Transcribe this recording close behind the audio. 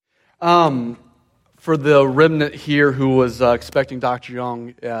For the remnant here who was expecting Dr.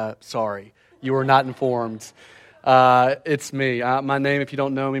 Young, sorry, you were not informed. It's me. My name, if you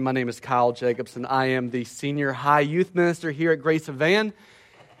don't know me, my name is Kyle Jacobson. I am the senior high youth minister here at Grace of Van.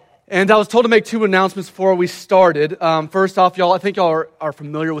 And I was told to make two announcements before we started. First off, y'all, I think y'all are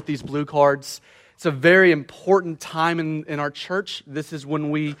familiar with these blue cards. It's a very important time in our church. This is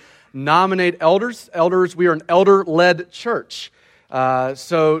when we nominate elders. We are an elder-led church.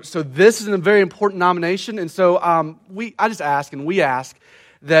 So this is a very important nomination, and so I just ask, and we ask,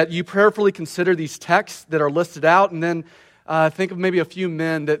 that you prayerfully consider these texts that are listed out, and then think of maybe a few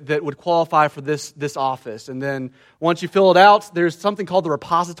men that would qualify for this office. And then once you fill it out, there's something called the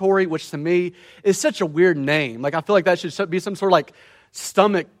repository, which to me is such a weird name. Like, I feel like that should be some sort of like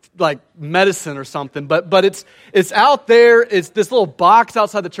stomach medicine or something, but it's out there. It's this little box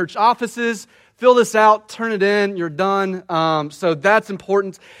outside the church offices. Fill this out, turn it in, you're done. So that's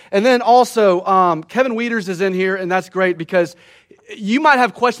important. And then also, Kevin Wieters is in here, and that's great because you might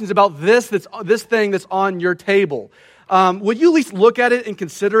have questions about this thing that's on your table. Would you at least look at it and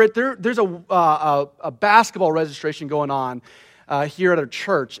consider it? There's a basketball registration going on here at our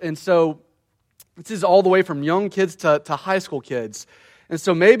church, and so this is all the way from young kids to high school kids. And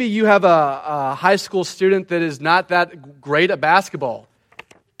so maybe you have a high school student that is not that great at basketball.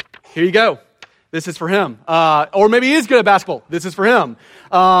 Here you go. This is for him. Or maybe he is good at basketball. This is for him.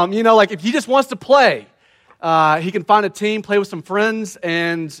 If he just wants to play, he can find a team, play with some friends,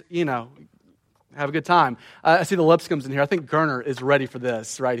 and, have a good time. I see the Lipscombs in here. I think Gerner is ready for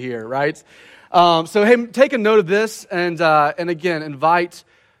this right here, right? So, hey, take a note of this, and again, invite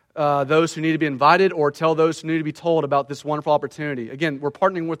those who need to be invited or tell those who need to be told about this wonderful opportunity. Again, we're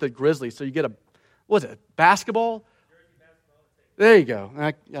partnering with the Grizzlies, so you get basketball? There you go.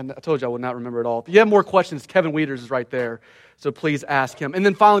 I told you I would not remember it all. If you have more questions, Kevin Wieters is right there, so please ask him. And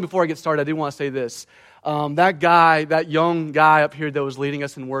then finally, before I get started, I do want to say this. That young guy up here that was leading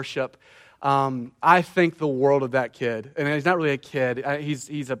us in worship, I think the world of that kid. And he's not really a kid. I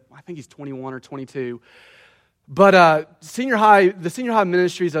think he's 21 or 22. But the senior high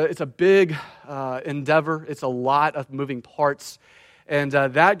ministry it's a big endeavor. It's a lot of moving parts. And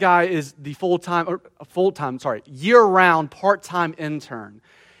that guy is the year-round, part-time intern.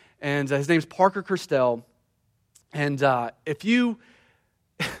 And his name's Parker Kirstel. And if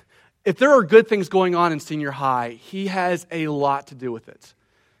there are good things going on in senior high, he has a lot to do with it.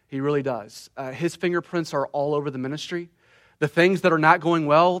 He really does. His fingerprints are all over the ministry. The things that are not going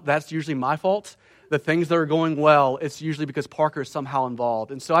well, that's usually my fault. The things that are going well, it's usually because Parker is somehow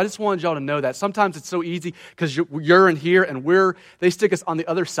involved. And so I just wanted y'all to know that. Sometimes it's so easy because you're in here and they stick us on the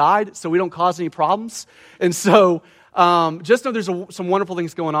other side so we don't cause any problems. And so just know there's some wonderful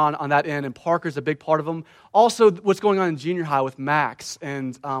things going on that end, and Parker's a big part of them. Also, what's going on in junior high with Max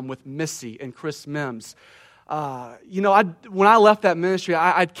and with Missy and Chris Mims. When I left that ministry,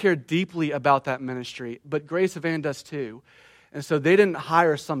 I cared deeply about that ministry, but Grace of Van does too. And so they didn't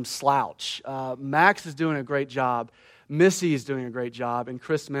hire some slouch. Max is doing a great job. Missy is doing a great job. And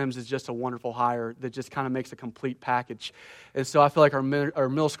Chris Mims is just a wonderful hire that just kind of makes a complete package. And so I feel like our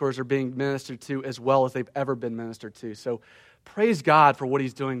middle schoolers are being ministered to as well as they've ever been ministered to. So praise God for what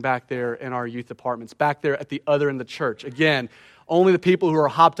he's doing back there in our youth departments, back there at the other end of the church. Again, only the people who are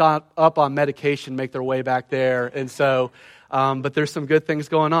up on medication make their way back there. And so, but there's some good things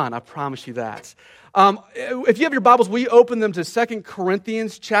going on. I promise you that. If you have your Bibles, we open them to 2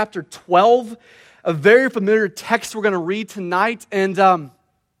 Corinthians chapter 12, a very familiar text we're going to read tonight. And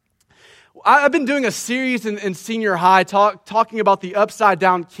I've been doing a series in senior high talking about the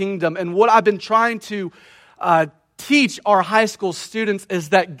upside-down kingdom. And what I've been trying to teach our high school students is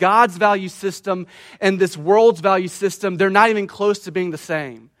that God's value system and this world's value system, they're not even close to being the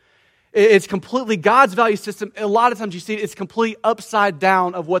same. It's completely God's value system. A lot of times you see it's completely upside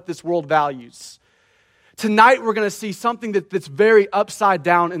down of what this world values. Tonight we're going to see something that's very upside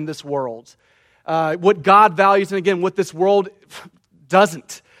down in this world. What God values and again what this world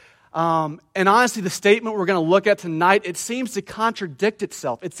doesn't. And honestly, the statement we're going to look at tonight, it seems to contradict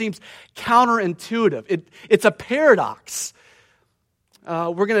itself. It seems counterintuitive. It's a paradox.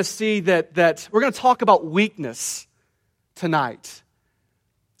 We're going to see that we're going to talk about weakness tonight.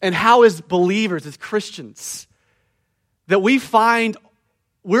 And how as believers, as Christians, that we find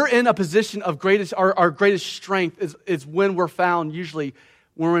we're in a position of our greatest strength is when we're found, usually,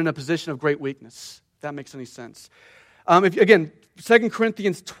 when we're in a position of great weakness. If that makes any sense. 2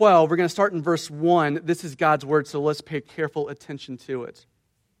 Corinthians 12, we're going to start in verse 1. This is God's word, so let's pay careful attention to it.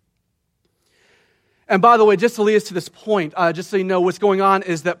 And by the way, just to lead us to this point, just so you know what's going on,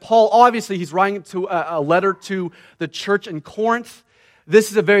 is that Paul, obviously, he's writing to a letter to the church in Corinth. This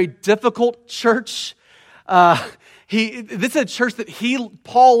is a very difficult church. This is a church that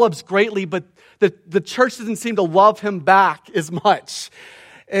Paul loves greatly, but the church doesn't seem to love him back as much.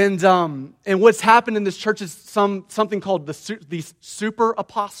 And what's happened in this church is something called these super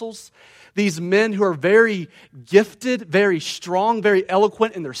apostles. These men who are very gifted, very strong, very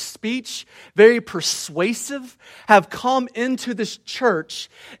eloquent in their speech, very persuasive, have come into this church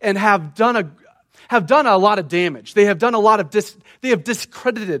and have done a lot of damage. They have done a lot of they have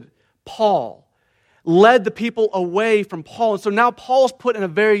discredited Paul, led the people away from Paul. And so now Paul's put in a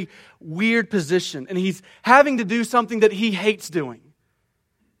very weird position, and he's having to do something that he hates doing,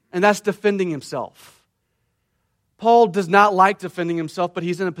 and that's defending himself. Paul does not like defending himself, but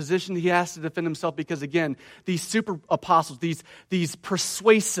he's in a position he has to defend himself because, again, these super apostles, these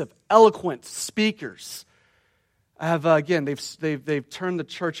persuasive, eloquent speakers have, again, they've turned the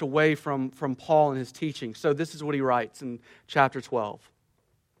church away from Paul and his teaching. So this is what he writes in chapter 12.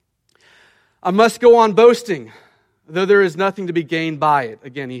 I must go on boasting, though there is nothing to be gained by it.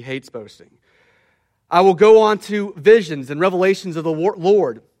 Again, he hates boasting. I will go on to visions and revelations of the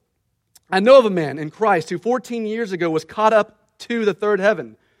Lord. I know of a man in Christ who 14 years ago was caught up to the third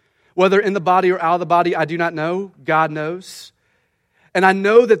heaven. Whether in the body or out of the body, I do not know. God knows. And I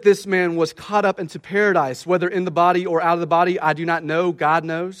know that this man was caught up into paradise. Whether in the body or out of the body, I do not know. God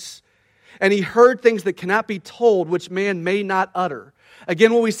knows. And he heard things that cannot be told, which man may not utter.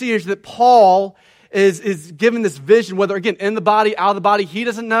 Again, what we see is that Paul is given this vision, whether, again, in the body, out of the body, he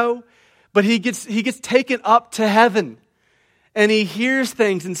doesn't know. But he gets taken up to heaven. And he hears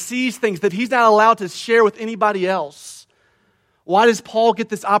things and sees things that he's not allowed to share with anybody else. Why does Paul get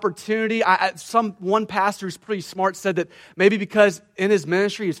this opportunity? One pastor who's pretty smart said that maybe because in his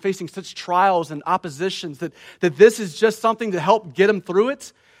ministry he's facing such trials and oppositions that this is just something to help get him through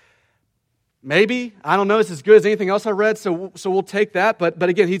it. Maybe. I don't know. It's as good as anything else I read, so we'll take that. But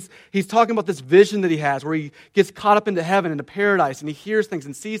again, he's talking about this vision that he has where he gets caught up into heaven, into paradise, and he hears things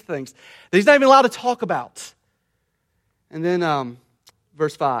and sees things that he's not even allowed to talk about. And then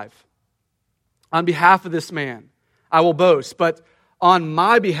verse 5. On behalf of this man, I will boast, but on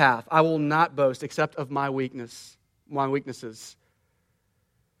my behalf, I will not boast except of my weaknesses.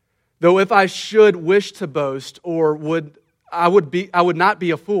 Though if I should wish to boast, I would not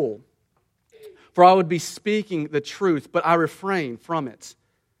be a fool, for I would be speaking the truth, but I refrain from it,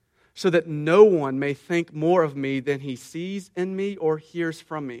 so that no one may think more of me than he sees in me or hears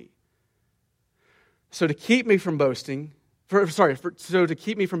from me. So to keep me from boasting, to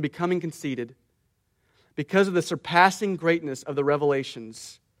keep me from becoming conceited, because of the surpassing greatness of the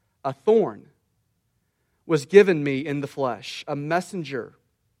revelations, a thorn was given me in the flesh, a messenger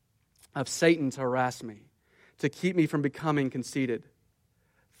of Satan to harass me, to keep me from becoming conceited.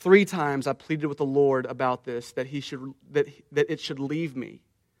 3 times I pleaded with the Lord about this, that it should leave me.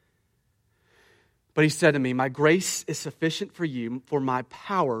 But he said to me, my grace is sufficient for you, for my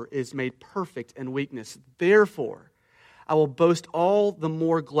power is made perfect in weakness. Therefore, I will boast all the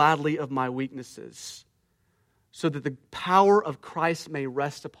more gladly of my weaknesses, so that the power of Christ may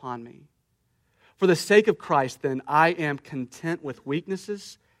rest upon me. For the sake of Christ, then, I am content with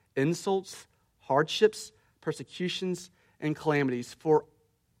weaknesses, insults, hardships, persecutions, and calamities. For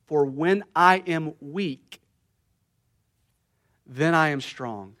when I am weak, then I am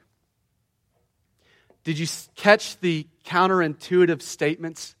strong. Did you catch the counterintuitive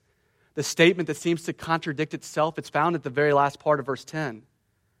statements? The statement that seems to contradict itself? It's found at the very last part of verse 10.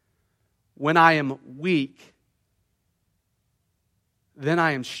 When I am weak, then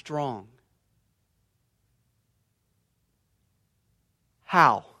I am strong.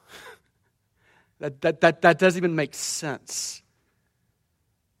 How? That doesn't even make sense.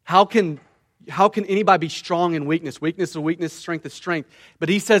 How can anybody be strong in weakness? Weakness is weakness, strength is strength. But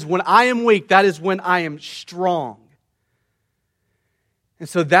he says, when I am weak, that is when I am strong. And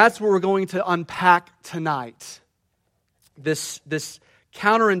so that's what we're going to unpack tonight. This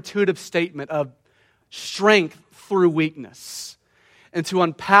counterintuitive statement of strength through weakness. And to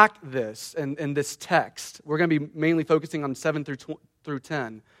unpack this in this text, we're going to be mainly focusing on 7 through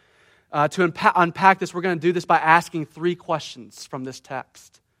 10. To unpack this, we're going to do this by asking 3 questions from this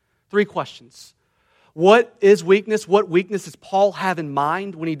text. 3 questions. What is weakness? What weakness does Paul have in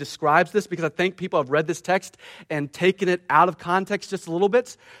mind when he describes this? Because I think people have read this text and taken it out of context just a little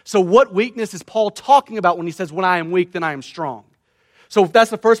bit. So what weakness is Paul talking about when he says, when I am weak, then I am strong? So that's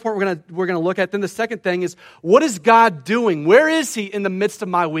the first point we're going to look at. Then the second thing is, what is God doing? Where is he in the midst of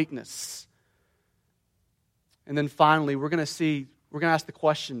my weakness? And then finally, we're going to ask the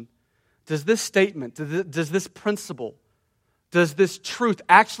question, does this statement, does this principle, does this truth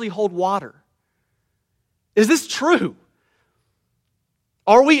actually hold water? Is this true?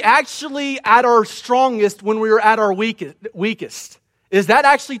 Are we actually at our strongest when we are at our weakest? Is that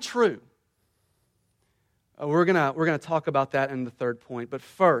actually true? We're gonna talk about that in the third point. But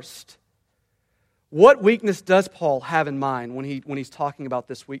first, what weakness does Paul have in mind when he's talking about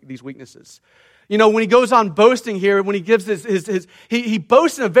these weaknesses? You know, when he goes on boasting here, when he gives he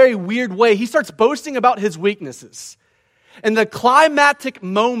boasts in a very weird way. He starts boasting about his weaknesses. And the climactic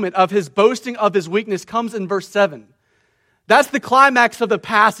moment of his boasting of his weakness comes in verse 7. That's the climax of the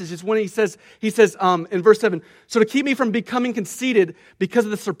passage, is when he says in verse 7, so to keep me from becoming conceited because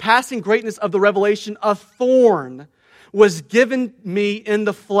of the surpassing greatness of the revelation, a thorn was given me in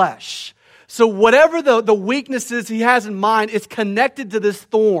the flesh. So whatever the weaknesses he has in mind is connected to this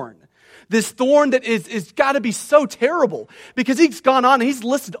thorn. This thorn that is got to be so terrible, because he's gone on and he's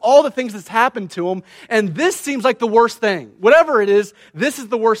listed all the things that's happened to him, and this seems like the worst thing. Whatever it is, this is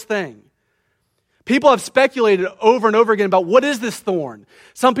the worst thing. People have speculated over and over again about what is this thorn.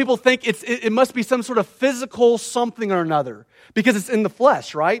 Some people think it must be some sort of physical something or another, because it's in the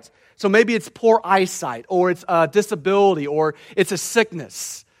flesh, right? So maybe it's poor eyesight, or it's a disability, or it's a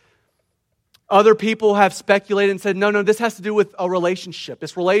sickness. Other people have speculated and said, no, this has to do with a relationship.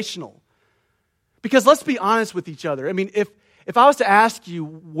 It's relational. Because let's be honest with each other. I mean, if I was to ask you,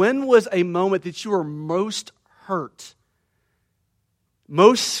 when was a moment that you were most hurt,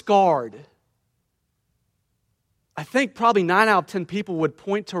 most scarred? I think probably 9 out of 10 people would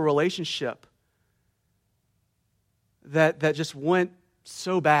point to a relationship that just went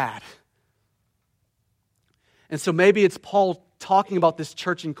so bad. And so maybe it's Paul talking about this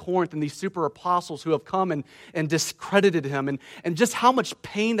church in Corinth and these super apostles who have come and discredited him, and just how much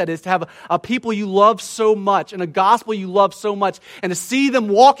pain that is to have a people you love so much and a gospel you love so much, and to see them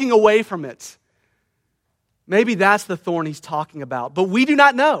walking away from it. Maybe that's the thorn he's talking about. But we do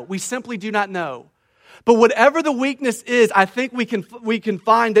not know. We simply do not know. But whatever the weakness is, I think we can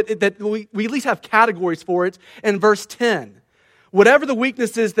find that we at least have categories for it in verse 10. Whatever the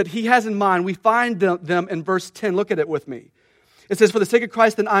weakness is that he has in mind, we find them in verse 10. Look at it with me. It says, for the sake of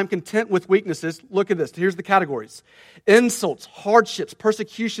Christ, then I am content with weaknesses. Look at this. Here's the categories. Insults, hardships,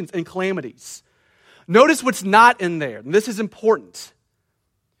 persecutions, and calamities. Notice what's not in there. And this is important.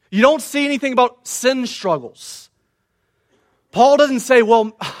 You don't see anything about sin struggles. Paul doesn't say,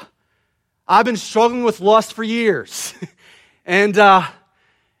 well, I've been struggling with lust for years, and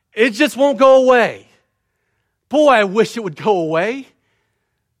it just won't go away. Boy, I wish it would go away,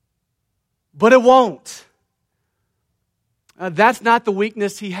 but it won't. That's not the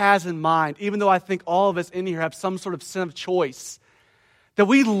weakness he has in mind, even though I think all of us in here have some sort of sin of choice, that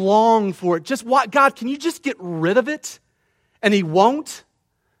we long for it. Just what, God, can you just get rid of it? And he won't.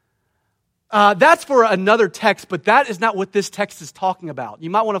 That's for another text, but that is not what this text is talking about. You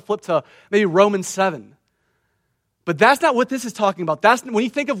might want to flip to maybe Romans 7. But that's not what this is talking about. When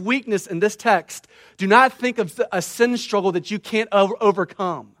you think of weakness in this text, do not think of a sin struggle that you can't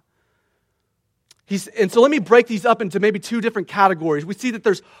overcome. And so let me break these up into maybe two different categories. We see that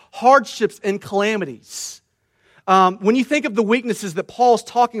there's hardships and calamities. When you think of the weaknesses that Paul's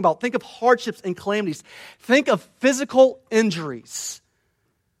talking about, think of hardships and calamities. Think of physical injuries.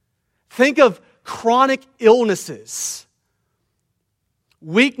 Think of chronic illnesses.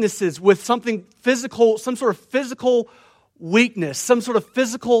 Weaknesses with something physical, some sort of physical weakness, some sort of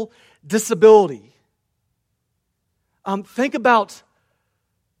physical disability. Think about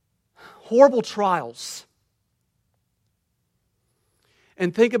horrible trials.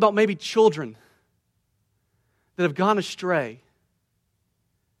 And think about maybe children that have gone astray.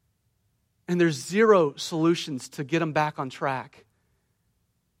 And there's zero solutions to get them back on track.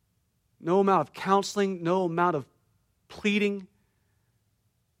 No amount of counseling, no amount of pleading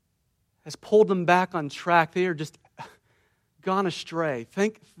has pulled them back on track. They are just gone astray.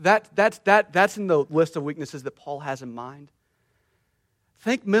 Think that's in the list of weaknesses that Paul has in mind.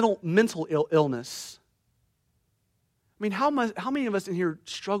 Think mental illness. I mean, how many of us in here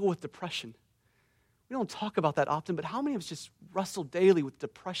struggle with depression? We don't talk about that often, but how many of us just wrestle daily with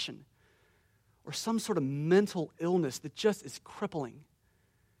depression or some sort of mental illness that just is crippling?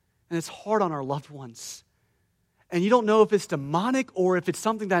 And it's hard on our loved ones. And you don't know if it's demonic or if it's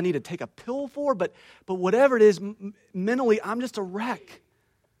something that I need to take a pill for, but whatever it is, mentally, I'm just a wreck.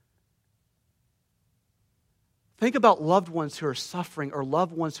 Think about loved ones who are suffering, or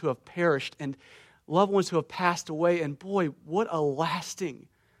loved ones who have perished, and loved ones who have passed away. And boy, what a lasting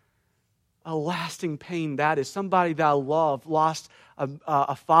pain that is. Somebody that I love lost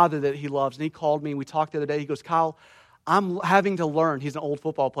a father that he loves, and he called me and we talked the other day. He goes, Kyle, I'm having to learn. He's an old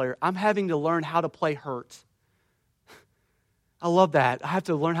football player. I'm having to learn how to play hurt. I love that. I have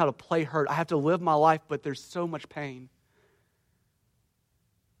to learn how to play hurt. I have to live my life, but there's so much pain.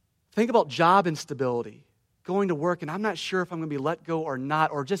 Think about job instability, going to work, and I'm not sure if I'm going to be let go or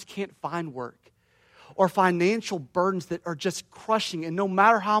not, or just can't find work. Or financial burdens that are just crushing. And no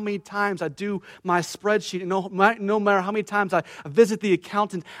matter how many times I do my spreadsheet, and no matter how many times I visit the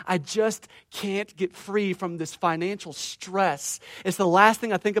accountant, I just can't get free from this financial stress. It's the last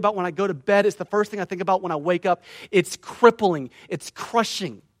thing I think about when I go to bed. It's the first thing I think about when I wake up. It's crippling. It's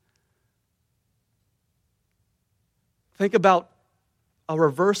crushing. Think about a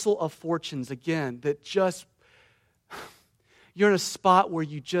reversal of fortunes again that just, you're in a spot where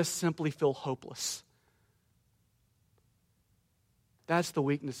you just simply feel hopeless. That's the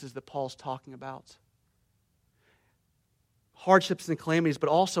weaknesses that Paul's talking about. Hardships and calamities, but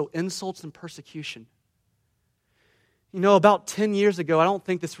also insults and persecution. You know, about 10 years ago, I don't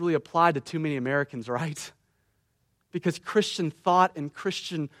think this really applied to too many Americans, right? Because Christian thought and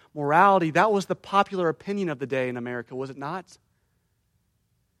Christian morality, that was the popular opinion of the day in America, was it not?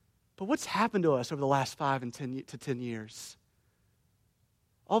 But what's happened to us over the last 5 and 10 years?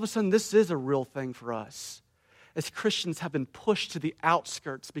 All of a sudden, this is a real thing for us. As Christians have been pushed to the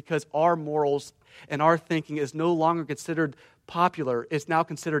outskirts because our morals and our thinking is no longer considered popular. It's now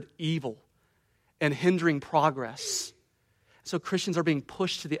considered evil and hindering progress. So Christians are being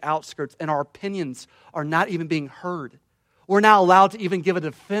pushed to the outskirts and our opinions are not even being heard. We're now allowed to even give a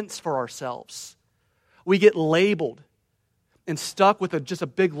defense for ourselves. We get labeled and stuck with just a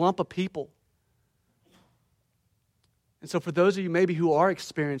big lump of people. And so for those of you maybe who are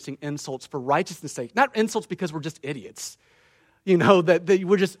experiencing insults for righteousness' sake, not insults because we're just idiots, you know, that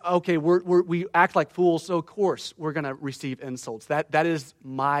we're just, okay, we act like fools, so of course we're going to receive insults. That is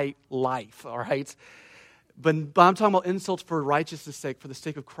my life, all right? But I'm talking about insults for righteousness' sake, for the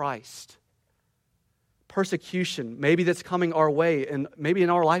sake of Christ. Persecution, maybe that's coming our way, and maybe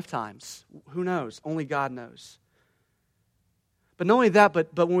in our lifetimes. Who knows? Only God knows. But not only that,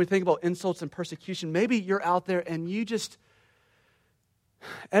 but when we think about insults and persecution, maybe you're out there and you just,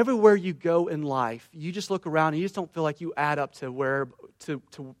 everywhere you go in life, you just look around and you just don't feel like you add up to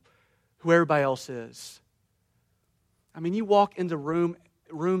who everybody else is. I mean, you walk into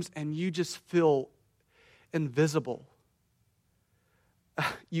rooms and you just feel invisible.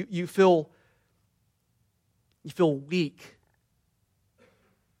 You feel weak.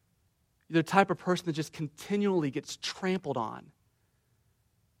 You're the type of person that just continually gets trampled on.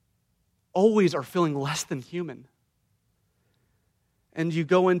 Always are feeling less than human. And you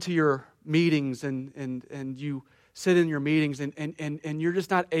go into your meetings and you sit in your meetings and you're just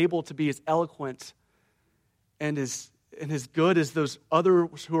not able to be as eloquent and as good as those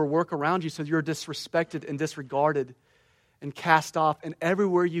others who are work around you, so you're disrespected and disregarded and cast off. And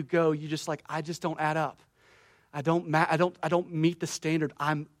everywhere you go, you just like, I just don't add up. I don't meet the standard.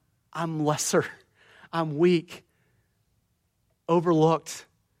 I'm lesser. I'm weak. Overlooked.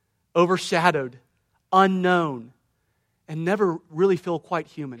 Overshadowed, unknown, and never really feel quite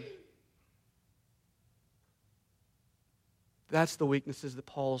human. That's the weaknesses that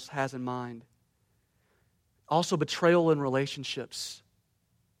Paul has in mind. Also, betrayal in relationships.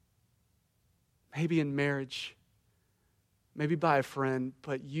 Maybe in marriage, maybe by a friend,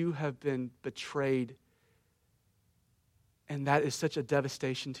 but you have been betrayed, and that is such a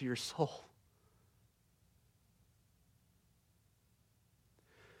devastation to your soul.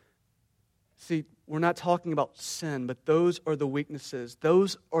 See, we're not talking about sin, but those are the weaknesses.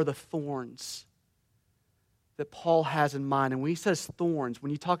 Those are the thorns that Paul has in mind. And when he says thorns,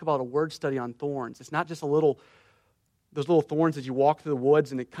 when you talk about a word study on thorns, it's not just those little thorns as you walk through the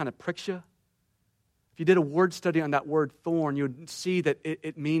woods and it kind of pricks you. If you did a word study on that word thorn, you would see that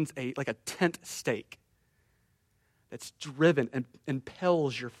it means like a tent stake that's driven and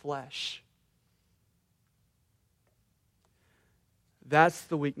impels your flesh. That's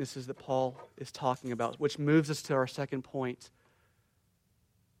the weaknesses that Paul is talking about, which moves us to our second point.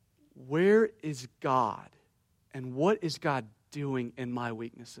 Where is God? And what is God doing in my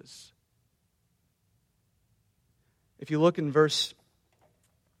weaknesses? If you look in verse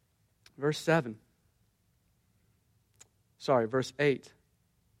 8, it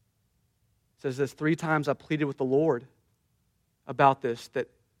says this, 3 times I pleaded with the Lord about this, that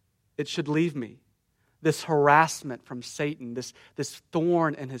it should leave me. This harassment from Satan, this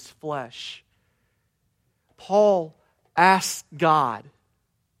thorn in his flesh. Paul asks God,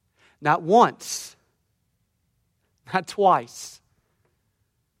 not once, not twice,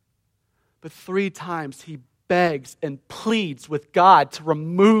 but 3 times he begs and pleads with God to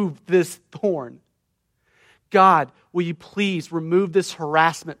remove this thorn. God, will you please remove this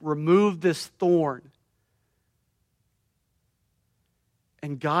harassment, remove this thorn?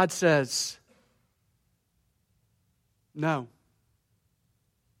 And God says, no.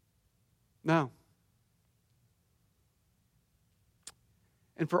 No.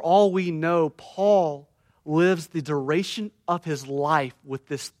 And for all we know, Paul lives the duration of his life with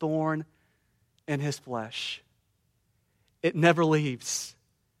this thorn in his flesh. It never leaves.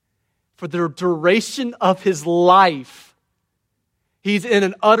 For the duration of his life, he's in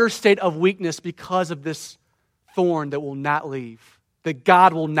an utter state of weakness because of this thorn that will not leave, that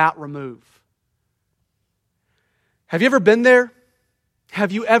God will not remove. Have you ever been there?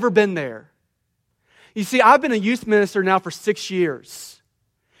 Have you ever been there? You see, I've been a youth minister now for 6 years.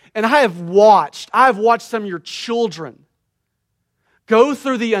 And I've watched some of your children go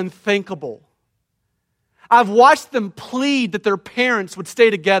through the unthinkable. I've watched them plead that their parents would stay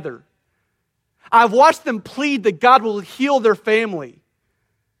together. I've watched them plead that God will heal their family.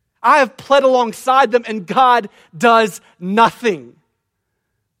 I have pled alongside them and God does nothing.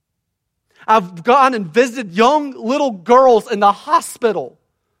 I've gone and visited young little girls in the hospital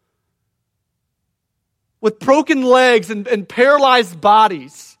with broken legs and paralyzed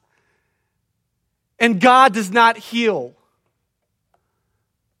bodies. And God does not heal.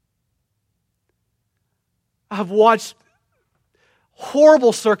 I've watched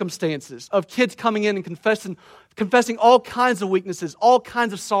horrible circumstances of kids coming in and confessing all kinds of weaknesses, all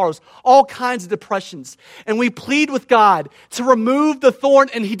kinds of sorrows, all kinds of depressions. And we plead with God to remove the thorn,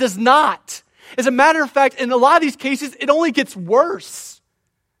 and He does not. As a matter of fact, in a lot of these cases, it only gets worse.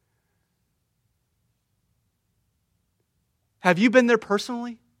 Have you been there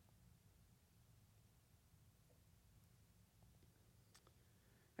personally?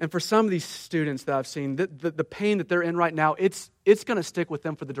 And for some of these students that I've seen, the pain that they're in right now, it's going to stick with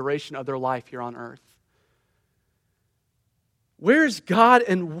them for the duration of their life here on earth. Where is God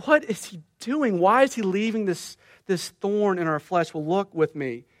and what is He doing? Why is He leaving this thorn in our flesh? Well, look with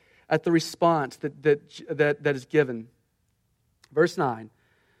me at the response that is given. Verse 9.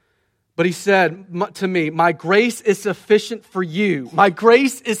 But He said to me, my grace is sufficient for you. My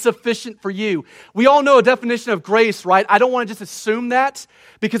grace is sufficient for you. We all know a definition of grace, right? I don't want to just assume that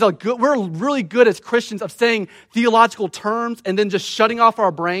because we're really good as Christians of saying theological terms and then just shutting off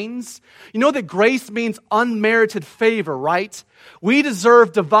our brains. You know that grace means unmerited favor, right? We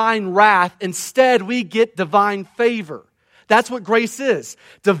deserve divine wrath. Instead, we get divine favor. That's what grace is.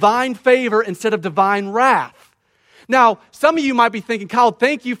 Divine favor instead of divine wrath. Now, some of you might be thinking, Kyle,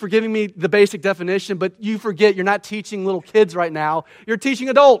 thank you for giving me the basic definition, but you forget you're not teaching little kids right now. You're teaching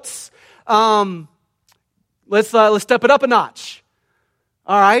adults. Let's step it up a notch.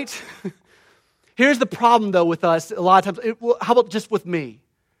 All right? Here's the problem, though, with us a lot of times. How about just with me?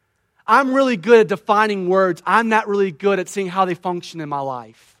 I'm really good at defining words. I'm not really good at seeing how they function in my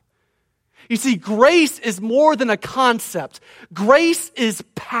life. You see, grace is more than a concept. Grace is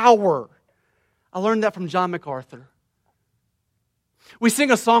power. I learned that from John MacArthur. We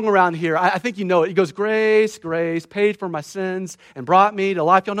sing a song around here. I think you know it. It goes, grace, grace, paid for my sins and brought me to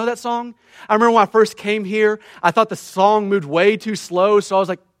life. Y'all know that song? I remember when I first came here, I thought the song moved way too slow. So I was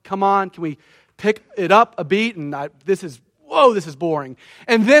like, come on, can we pick it up a beat? And this is boring.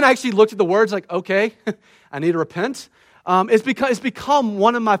 And then I actually looked at the words like, okay, I need to repent. It's become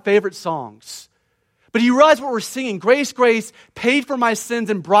one of my favorite songs. But you realize what we're singing? Grace, grace, paid for my sins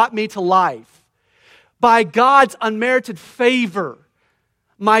and brought me to life. By God's unmerited favor,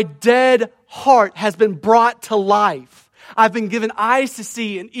 my dead heart has been brought to life. I've been given eyes to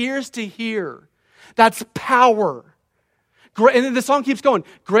see and ears to hear. That's power. And then the song keeps going.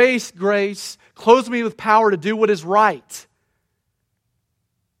 Grace, grace, clothes me with power to do what is right.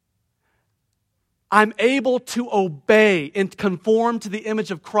 I'm able to obey and conform to the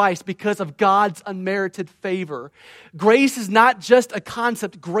image of Christ because of God's unmerited favor. Grace is not just a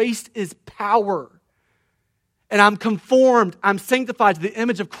concept. Grace is power. And I'm conformed, I'm sanctified to the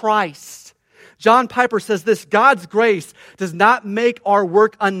image of Christ. John Piper says this, God's grace does not make our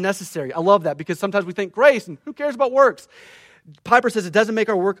work unnecessary. I love that because sometimes we think grace and who cares about works? Piper says it doesn't make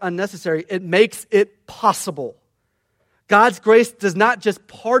our work unnecessary, it makes it possible. God's grace does not just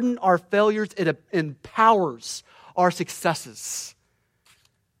pardon our failures, it empowers our successes.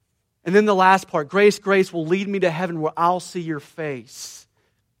 And then the last part, grace, grace will lead me to heaven where I'll see your face.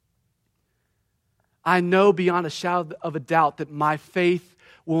 I know beyond a shadow of a doubt that my faith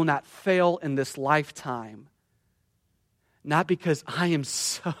will not fail in this lifetime. Not because I am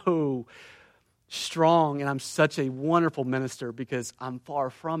so strong and I'm such a wonderful minister, because I'm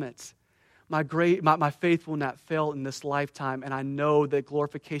far from it. My faith will not fail in this lifetime, and I know that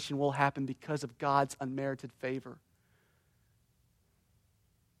glorification will happen because of God's unmerited favor.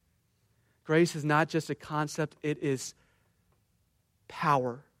 Grace is not just a concept, it is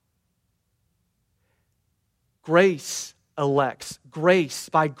power. Grace elects. Grace,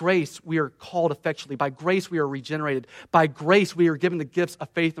 by grace we are called effectually. By grace we are regenerated. By grace we are given the gifts of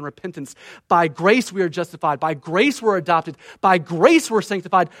faith and repentance. By grace we are justified. By grace we're adopted. By grace we're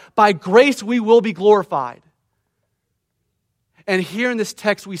sanctified. By grace we will be glorified. And here in this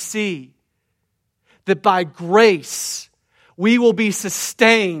text we see that by grace we will be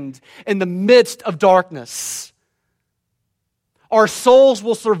sustained in the midst of darkness. Our souls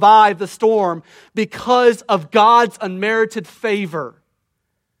will survive the storm because of God's unmerited favor.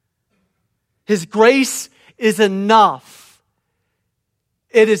 His grace is enough.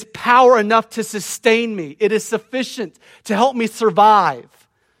 It is power enough to sustain me. It is sufficient to help me survive.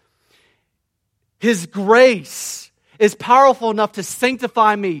 His grace is powerful enough to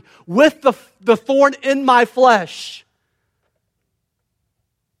sanctify me with the thorn in my flesh.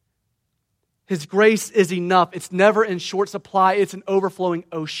 His grace is enough. It's never in short supply. It's an overflowing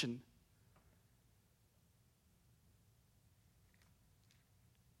ocean.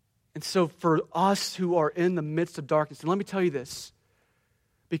 And so for us who are in the midst of darkness, and let me tell you this,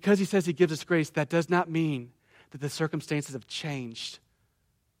 because he says he gives us grace, that does not mean that the circumstances have changed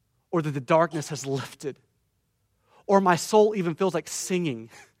or that the darkness has lifted or my soul even feels like singing.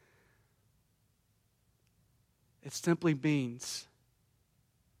 It simply means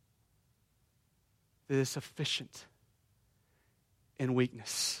that it is sufficient in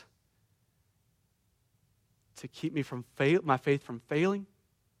weakness to keep me from my faith from failing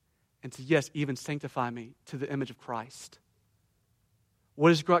and to, yes, even sanctify me to the image of Christ.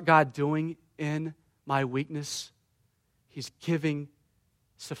 What is God doing in my weakness? He's giving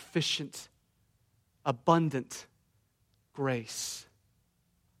sufficient, abundant grace.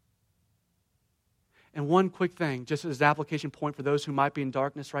 And one quick thing, just as an application point for those who might be in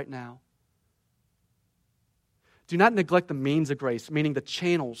darkness right now. Do not neglect the means of grace, meaning the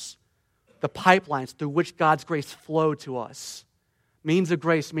channels, the pipelines through which God's grace flowed to us. Means of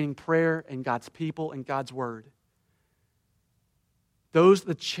grace, meaning prayer and God's people and God's word. Those are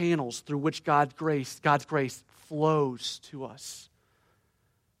the channels through which God's grace flows to us.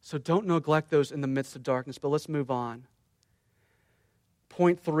 So don't neglect those in the midst of darkness, but let's move on.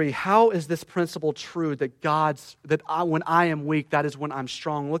 Point 3, how is this principle true that when I am weak, that is when I'm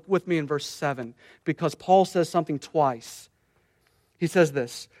strong? Look with me in verse 7, because Paul says something twice. He says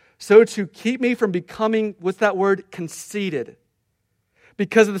this, so to keep me from becoming, what's that word? Conceited.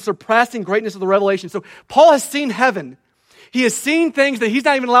 Because of the surpassing greatness of the revelation. So Paul has seen heaven. He has seen things that he's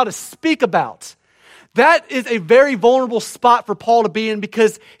not even allowed to speak about. That is a very vulnerable spot for Paul to be in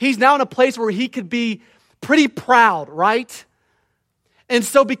because he's now in a place where he could be pretty proud, right? And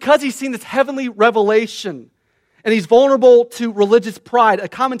so because he's seen this heavenly revelation and he's vulnerable to religious pride, a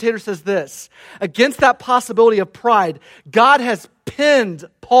commentator says this, against that possibility of pride, God has pinned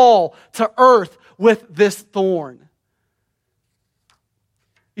Paul to earth with this thorn.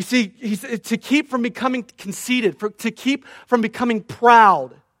 You see, to keep from becoming conceited, to keep from becoming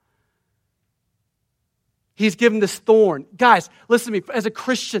proud, he's given this thorn. Guys, listen to me, as a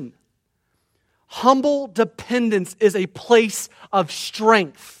Christian, humble dependence is a place of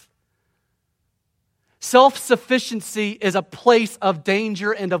strength. Self-sufficiency is a place of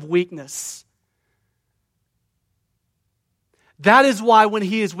danger and of weakness. That is why when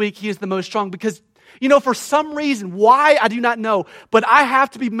he is weak, he is the most strong. Because, for some reason, why, I do not know, but I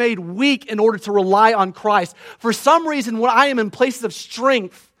have to be made weak in order to rely on Christ. For some reason, when I am in places of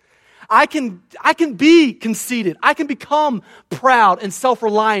strength, I can be conceited. I can become proud and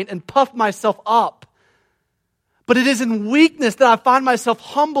self-reliant and puff myself up. But it is in weakness that I find myself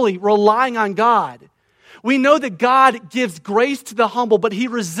humbly relying on God. We know that God gives grace to the humble, but he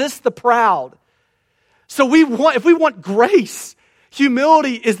resists the proud. So if we want grace,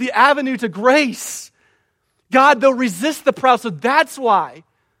 humility is the avenue to grace. God, though, resists the proud. So that's why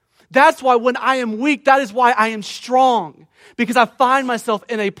when I am weak, that is why I am strong. Because I find myself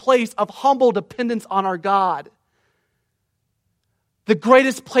in a place of humble dependence on our God. The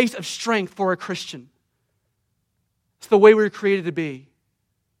greatest place of strength for a Christian. It's the way we were created to be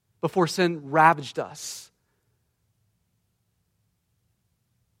before sin ravaged us.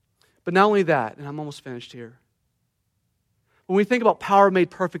 But not only that, and I'm almost finished here. When we think about power made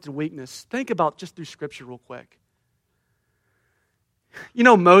perfect in weakness, think about just through Scripture real quick.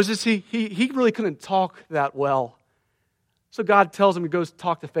 Moses, he really couldn't talk that well. So God tells him to go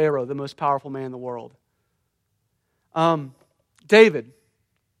talk to Pharaoh, the most powerful man in the world. David,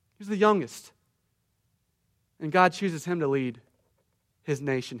 he's the youngest. And God chooses him to lead his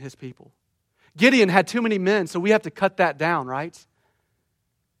nation, his people. Gideon had too many men, so we have to cut that down, right?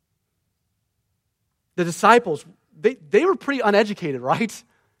 The disciples, they were pretty uneducated, right?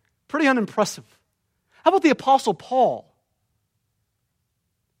 Pretty unimpressive. How about the Apostle Paul?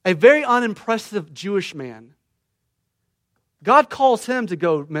 a very unimpressive Jewish man. God calls him to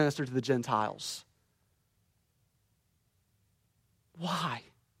go minister to the Gentiles. Why?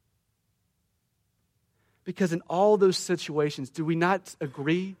 Because in all those situations, do we not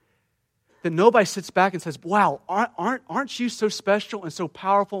agree that nobody sits back and says, wow, aren't you so special and so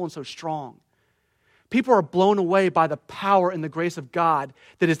powerful and so strong? People are blown away by the power and the grace of God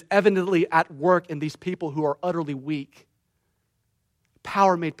that is evidently at work in these people who are utterly weak.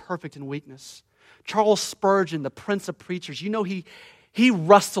 Power made perfect in weakness. Charles Spurgeon, the Prince of Preachers, you know he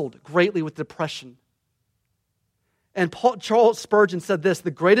wrestled greatly with depression. And Charles Spurgeon said this,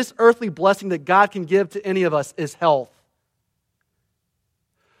 the greatest earthly blessing that God can give to any of us is health,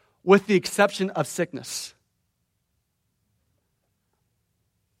 with the exception of sickness.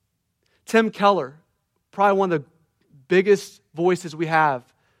 Tim Keller, probably one of the biggest voices we have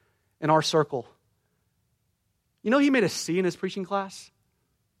in our circle. You know he made a C in his preaching class?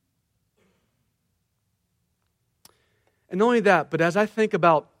 And not only that, but as I think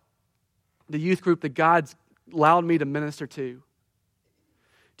about the youth group that God's allowed me to minister to,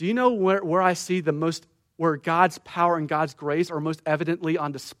 do you know where I see where God's power and God's grace are most evidently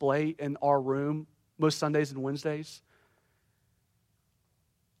on display in our room most Sundays and Wednesdays?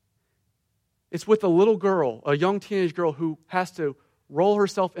 It's with a little girl, a young teenage girl who has to roll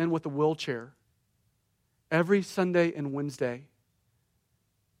herself in with a wheelchair every Sunday and Wednesday,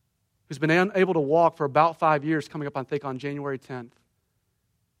 who's been unable to walk for about 5 years, coming up, I think, on January 10th.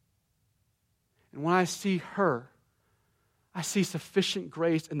 And when I see her, I see sufficient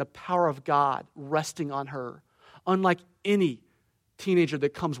grace and the power of God resting on her, unlike any teenager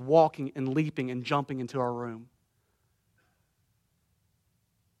that comes walking and leaping and jumping into our room.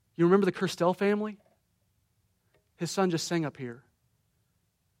 You remember the Kirstel family? His son just sang up here.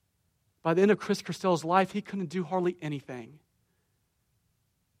 By the end of Chris Kirstel's life, he couldn't do hardly anything.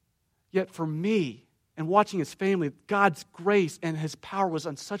 Yet for me, and watching his family, God's grace and His power was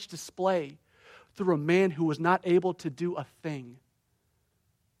on such display through a man who was not able to do a thing.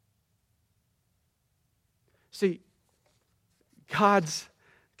 See, God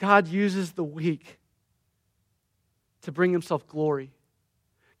uses the weak to bring Himself glory.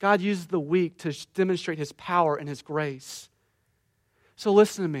 God uses the weak to demonstrate His power and His grace. So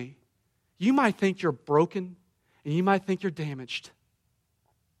listen to me. You might think you're broken, and you might think you're damaged.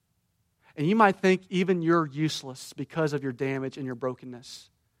 And you might think even you're useless because of your damage and your brokenness.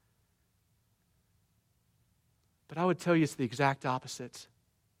 But I would tell you it's the exact opposite.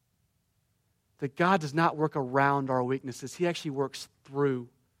 That God does not work around our weaknesses. He actually works through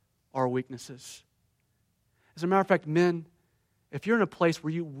our weaknesses. As a matter of fact, men, if you're in a place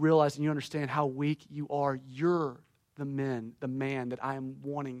where you realize and you understand how weak you are, you're the man that I am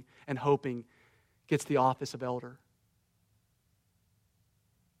wanting and hoping gets the office of elder.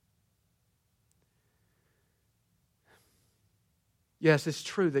 Yes, it's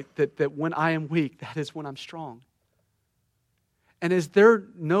true that when I am weak, that is when I'm strong. And is there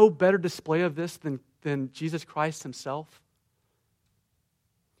no better display of this than Jesus Christ Himself?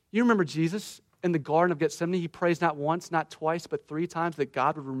 You remember Jesus in the Garden of Gethsemane? He prays not once, not twice, but 3 times that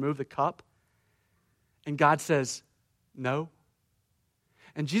God would remove the cup. And God says, no.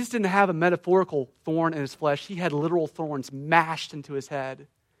 And Jesus didn't have a metaphorical thorn in His flesh. He had literal thorns mashed into His head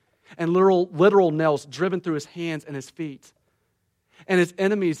and literal nails driven through His hands and His feet. And His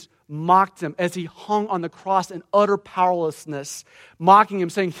enemies mocked Him as He hung on the cross in utter powerlessness, mocking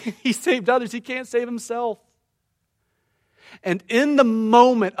Him, saying, He saved others, He can't save Himself. And in the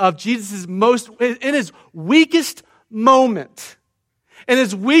moment of Jesus' in His weakest moment,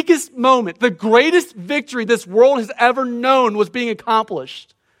 the greatest victory this world has ever known was being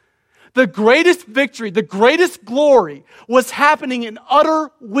accomplished. The greatest victory, the greatest glory was happening in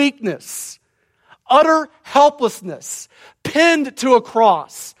utter weakness, utter helplessness, pinned to a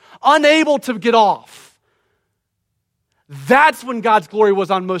cross, unable to get off. That's when God's glory was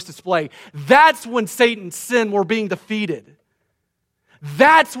on most display. That's when Satan's sin were being defeated.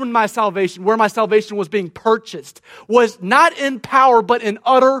 That's when where my salvation was being purchased, was not in power, but in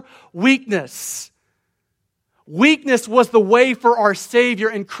utter weakness. Weakness was the way for our Savior,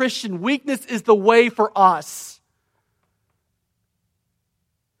 and Christian, weakness is the way for us.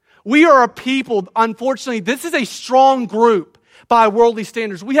 We are a people, unfortunately, this is a strong group by worldly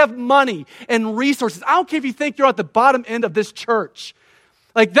standards. We have money and resources. I don't care if you think you're at the bottom end of this church.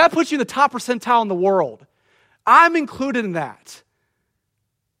 Like, that puts you in the top percentile in the world. I'm included in that.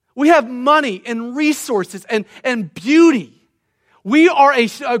 We have money and resources and beauty. We are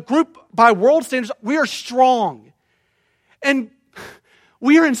a group, by world standards, we are strong. And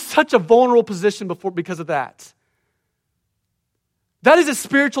we are in such a vulnerable position because of that. That is a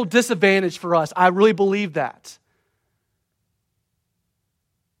spiritual disadvantage for us. I really believe that.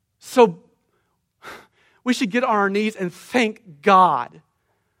 So we should get on our knees and thank God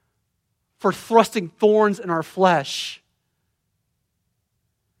for thrusting thorns in our flesh.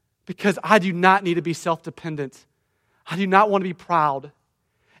 Because I do not need to be self-dependent. I do not want to be proud.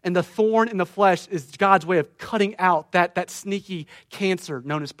 And the thorn in the flesh is God's way of cutting out that sneaky cancer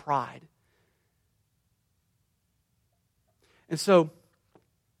known as pride. And so,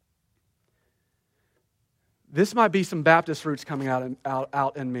 this might be some Baptist roots coming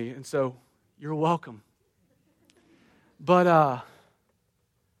out in me. And so, you're welcome. But I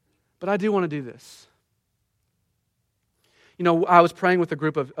do want to do this. You know, I was praying with a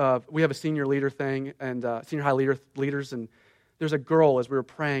group of, we have a senior leader thing, and senior high leaders, and there's a girl as we were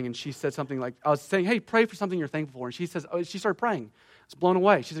praying, and she said something like, I was saying, hey, pray for something you're thankful for. And she started praying. I was blown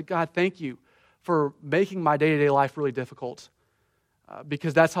away. She said, God, thank you for making my day-to-day life really difficult,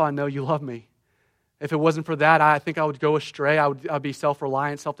 because that's how I know you love me. If it wasn't for that, I think I would go astray. I'd be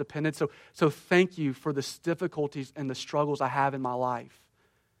self-reliant, self-dependent. So thank you for the difficulties and the struggles I have in my life.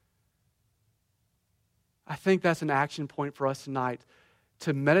 I think that's an action point for us tonight,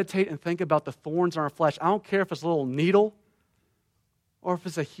 to meditate and think about the thorns in our flesh. I don't care if it's a little needle or if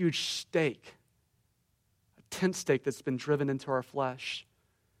it's a huge stake, a tent stake that's been driven into our flesh.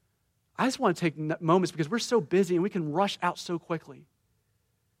 I just want to take moments, because we're so busy and we can rush out so quickly,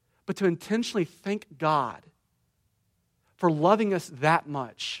 but to intentionally thank God for loving us that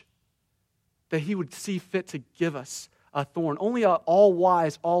much, that He would see fit to give us a thorn. Only an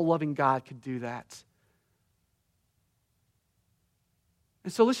all-wise, all-loving God could do that.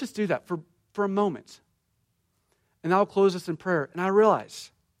 And so let's just do that for a moment. And I'll close this in prayer. And I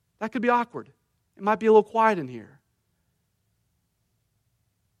realize that could be awkward. It might be a little quiet in here.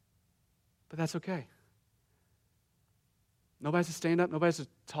 But that's okay. Nobody has to stand up. Nobody has to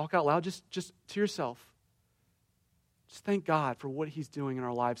talk out loud. Just to yourself. Just thank God for what He's doing in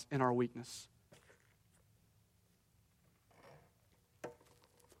our lives, in our weakness.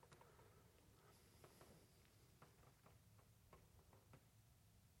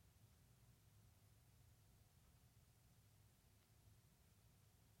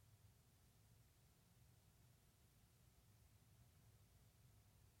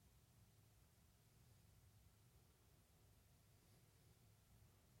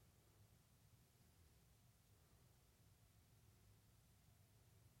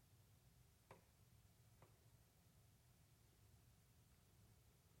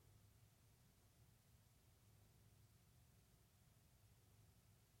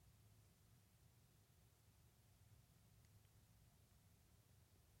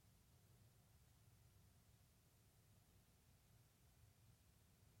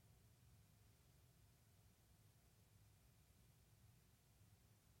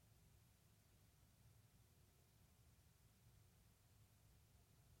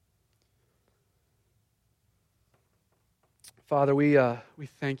 Father, we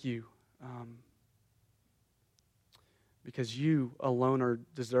thank you because you alone are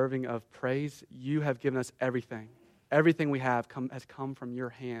deserving of praise. You have given us everything. Everything we have has come from your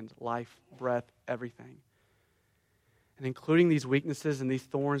hand, life, breath, everything. And including these weaknesses and these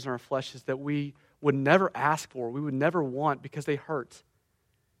thorns in our fleshes that we would never ask for, we would never want, because they hurt.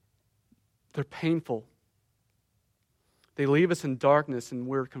 They're painful. They leave us in darkness, and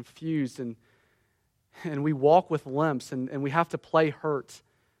we're confused, and we walk with limps, and we have to play hurt.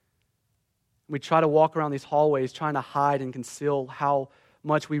 We try to walk around these hallways trying to hide and conceal how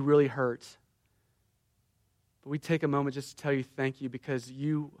much we really hurt. But we take a moment just to tell you thank you, because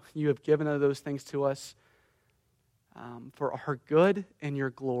you have given those things to us for our good and your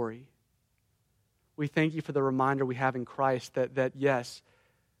glory. We thank you for the reminder we have in Christ that yes,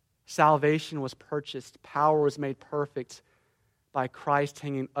 salvation was purchased, power was made perfect by Christ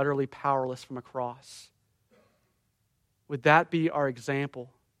hanging utterly powerless from a cross. Would that be our example?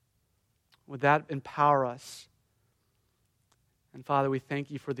 Would that empower us? And Father, we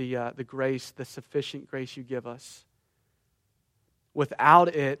thank you for the grace, the sufficient grace you give us.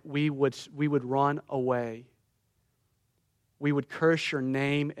 Without it, we would run away. We would curse your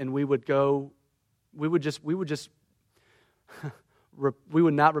name, and we would not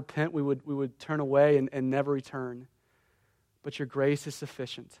repent. We would turn away and never return. But your grace is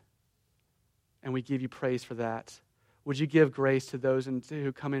sufficient, and we give you praise for that. Would you give grace to those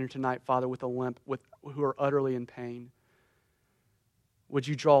who come in here tonight, Father, with a limp, who are utterly in pain? Would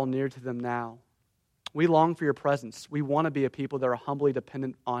you draw near to them now? We long for your presence. We want to be a people that are humbly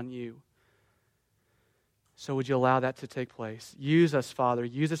dependent on you. So would you allow that to take place? Use us, Father.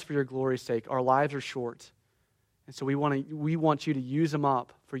 Use us for your glory's sake. Our lives are short. And so we want you to use them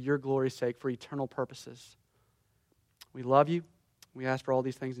up for your glory's sake, for eternal purposes. We love you. We ask for all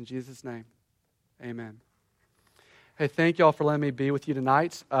these things in Jesus' name. Amen. Hey, thank y'all for letting me be with you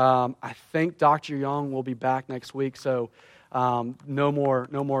tonight. I think Dr. Young will be back next week, so no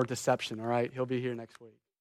more deception, all right? He'll be here next week.